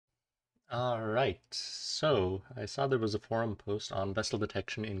Alright, so I saw there was a forum post on vessel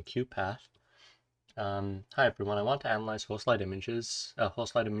detection in QPath. Hi everyone, I want to analyze host light images,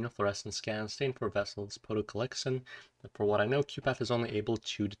 host light immunofluorescence scans, stain for vessels, Podocalixin. For what I know, QPath is only able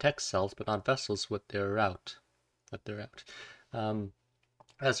to detect cells, but not vessels with their route. As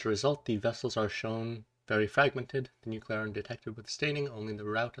a result, the vessels are shown very fragmented, the nuclei aren't detected with staining, only the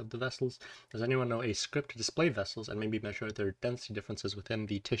route of the vessels. Does anyone know a script to display vessels and maybe measure their density differences within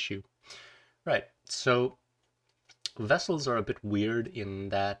the tissue? Right, so vessels are a bit weird in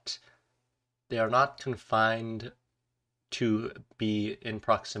that they are not confined to be in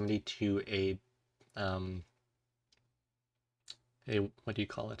proximity to a what do you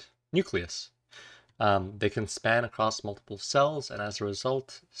call it? Nucleus. They can span across multiple cells, and as a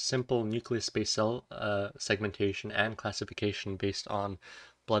result, simple nucleus-based cell segmentation and classification based on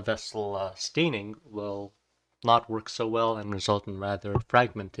blood vessel staining will not work so well and result in rather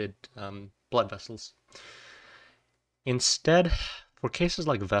fragmented blood vessels. Instead, for cases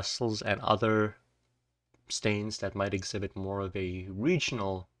like vessels and other stains that might exhibit more of a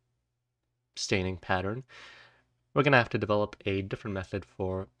regional staining pattern, we're going to have to develop a different method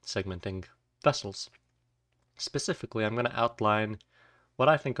for segmenting vessels. Specifically, I'm going to outline what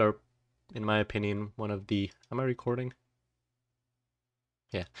I think are, in my opinion, one of the... Am I recording?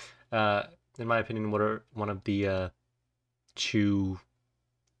 Yeah. In my opinion, what are one of the two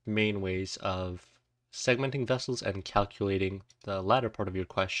main ways of segmenting vessels and calculating the latter part of your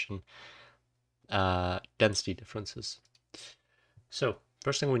question, density differences. So,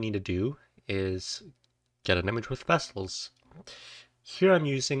 first thing we need to do is get an image with vessels. Here I'm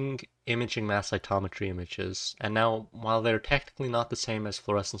using imaging mass cytometry images, and now while they're technically not the same as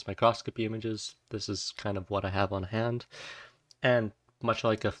fluorescence microscopy images, this is kind of what I have on hand. And much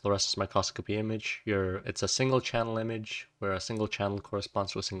like a fluorescence microscopy image, it's a single channel image where a single channel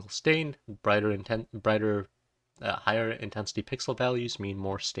corresponds to a single stain. Higher intensity pixel values mean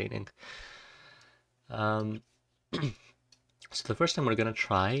more staining. So the first thing we're going to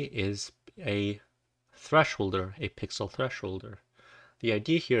try is a thresholder, a pixel thresholder. The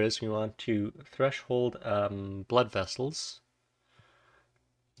idea here is we want to threshold blood vessels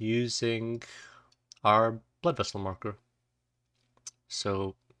using our blood vessel marker.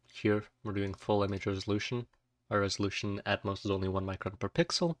 So here we're doing full image resolution. Our resolution at most is only 1 micron per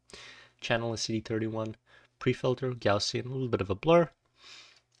pixel. Channel is CD31. Pre-filter, Gaussian, a little bit of a blur.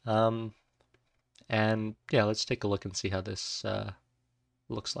 And yeah, let's take a look and see how this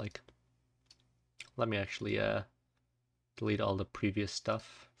looks like. Let me actually delete all the previous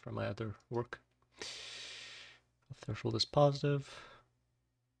stuff from my other work. Threshold is positive.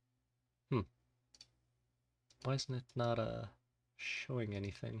 Why isn't it not showing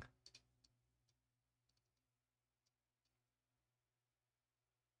anything?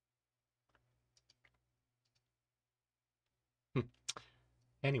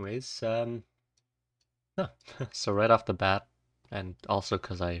 Anyways, no. So right off the bat, and also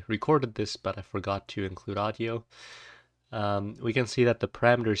because I recorded this but I forgot to include audio, we can see that the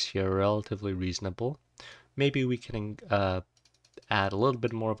parameters here are relatively reasonable. Maybe we can add a little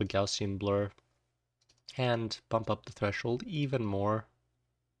bit more of a Gaussian blur and bump up the threshold even more,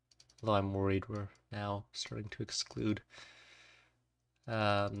 although I'm worried we're now starting to exclude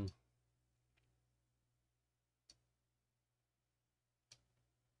maybe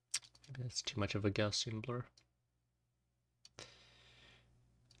that's too much of a Gaussian blur.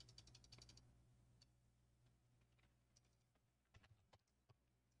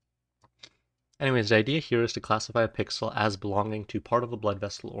 Anyways, the idea here is to classify a pixel as belonging to part of a blood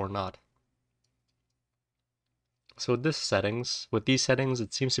vessel or not. So with these settings,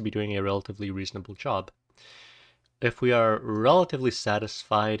 it seems to be doing a relatively reasonable job. If we are relatively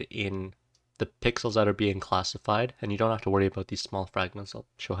satisfied in the pixels that are being classified, and you don't have to worry about these small fragments, I'll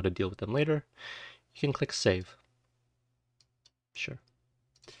show how to deal with them later, you can click Save. Sure.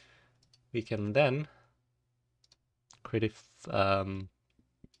 We can then create a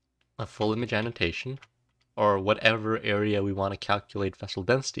full image annotation, or whatever area we want to calculate vessel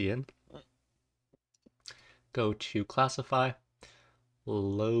density in. Go to Classify,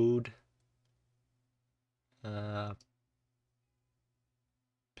 Load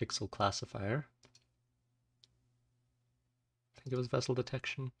Pixel Classifier. I think it was vessel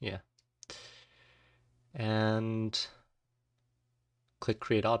detection, yeah. And click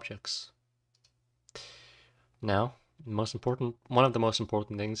Create Objects. Now, one of the most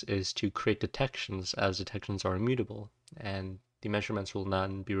important things is to create detections, as detections are immutable, and the measurements will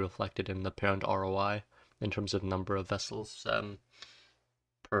then be reflected in the parent ROI in terms of number of vessels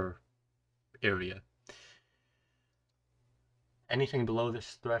per area. Anything below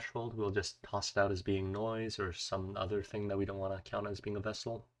this threshold, we'll just toss it out as being noise or some other thing that we don't want to count as being a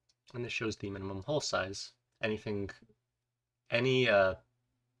vessel. And this shows the minimum hole size. Any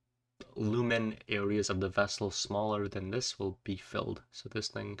lumen areas of the vessel smaller than this will be filled. So this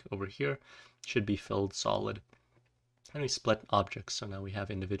thing over here should be filled solid. And we split objects, so now we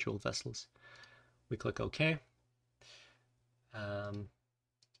have individual vessels. We click OK. And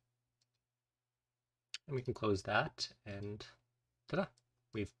we can close that, and ta-da!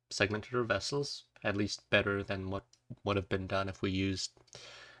 We've segmented our vessels, at least better than what would have been done if we used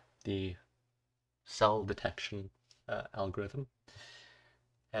the cell detection algorithm.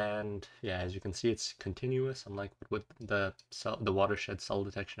 And yeah, as you can see, it's continuous, unlike what the watershed cell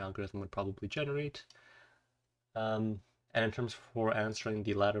detection algorithm would probably generate. And in terms for answering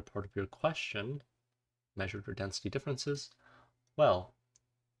the latter part of your question, measured or density differences, well,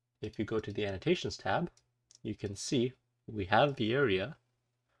 if you go to the annotations tab, you can see we have the area,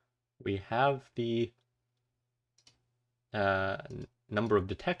 we have the number of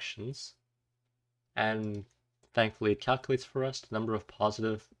detections, and thankfully it calculates for us the number of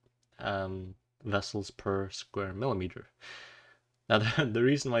positive vessels per square millimeter. Now the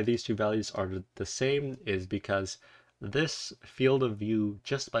reason why these two values are the same is because this field of view,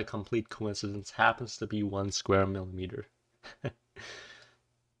 just by complete coincidence, happens to be 1 square millimeter.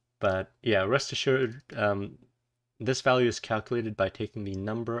 But yeah, rest assured, this value is calculated by taking the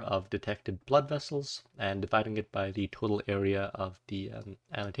number of detected blood vessels and dividing it by the total area of the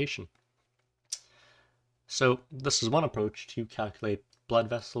annotation. So this is one approach to calculate blood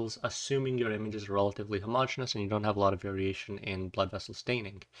vessels, assuming your image is relatively homogeneous and you don't have a lot of variation in blood vessel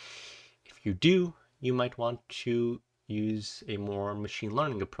staining. If you do, you might want to use a more machine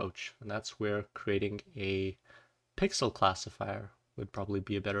learning approach, and that's where creating a pixel classifier would probably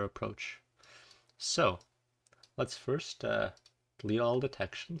be a better approach. So let's first delete all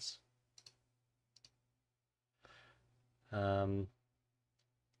detections.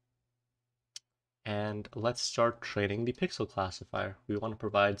 And let's start training the pixel classifier. We want to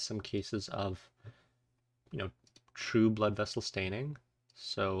provide some cases of, true blood vessel staining.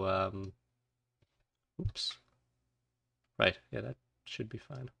 So, oops. Right, yeah, that should be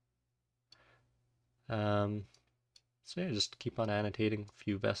fine. So yeah, just keep on annotating a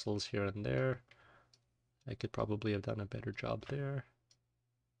few vessels here and there. I could probably have done a better job there.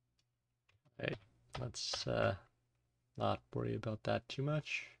 Right, let's not worry about that too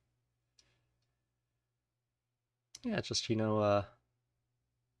much. Yeah, just,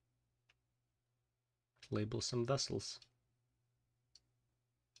 label some vessels.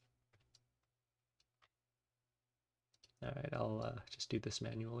 All right, I'll just do this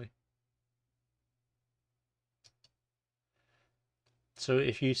manually. So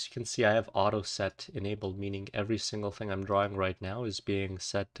if you can see, I have auto set enabled, meaning every single thing I'm drawing right now is being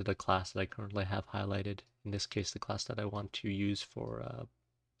set to the class that I currently have highlighted. In this case, the class that I want to use for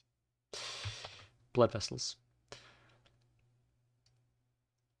blood vessels.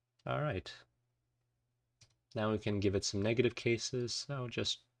 All right. Now we can give it some negative cases. I'll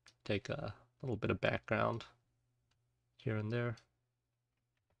just take a little bit of background here and there.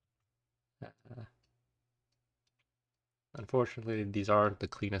 Unfortunately, these aren't the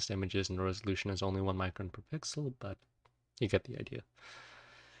cleanest images and the resolution is only 1 micron per pixel, but you get the idea.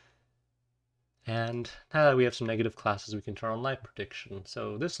 And now that we have some negative classes, we can turn on light prediction.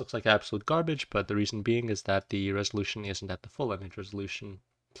 So this looks like absolute garbage, but the reason being is that the resolution isn't at the full image resolution.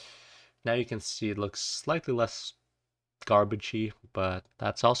 Now you can see it looks slightly less garbagey, but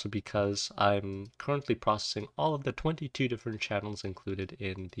that's also because I'm currently processing all of the 22 different channels included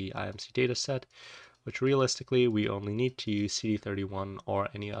in the IMC dataset, which realistically we only need to use CD31 or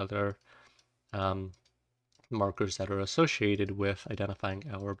any other markers that are associated with identifying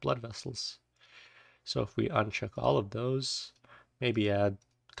our blood vessels. So if we uncheck all of those, maybe add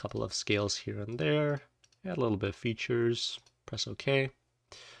a couple of scales here and there, add a little bit of features, press OK.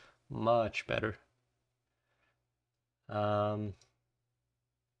 Much better. All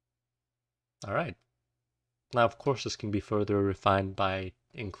right. Now, of course, this can be further refined by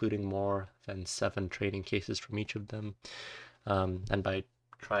including more than 7 training cases from each of them, and by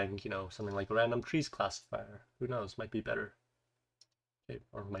trying, something like a random trees classifier. Who knows? Might be better,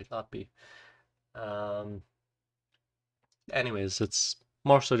 or might not be. Anyways, it's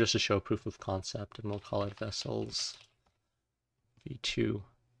more so just to show proof of concept, and we'll call it vessels v2.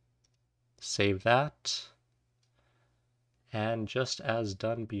 Save that. And just as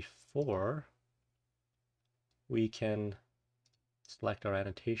done before, we can select our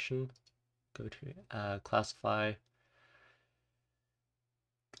annotation, go to classify,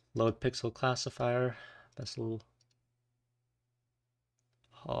 load pixel classifier, vessel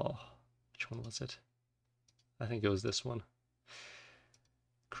Oh, which one was it? I think it was this one.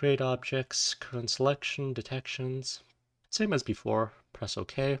 Create objects, current selection, detections. Same as before, press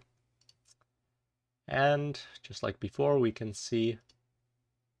OK. And just like before, we can see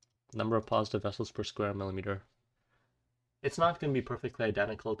number of positive vessels per square millimeter. It's not going to be perfectly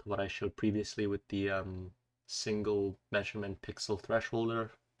identical to what I showed previously with the single measurement pixel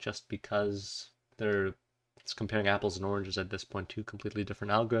thresholder, just because it's comparing apples and oranges at this point, two completely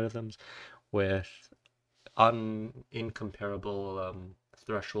different algorithms with incomparable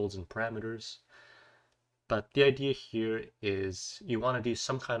thresholds and parameters. But the idea here is you want to do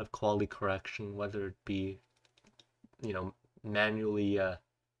some kind of quality correction, whether it be, manually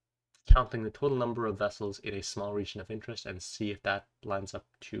counting the total number of vessels in a small region of interest and see if that lines up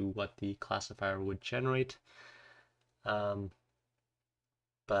to what the classifier would generate. But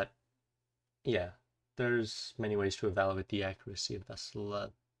yeah, there's many ways to evaluate the accuracy of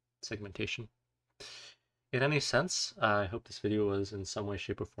vessel segmentation. In any sense, I hope this video was in some way,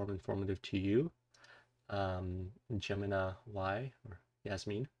 shape, or form informative to you, Gemina Y, or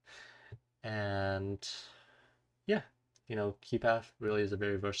Yasmin. And yeah, KeyPath really is a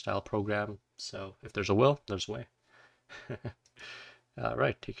very versatile program. So if there's a will, there's a way. All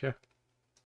right, take care.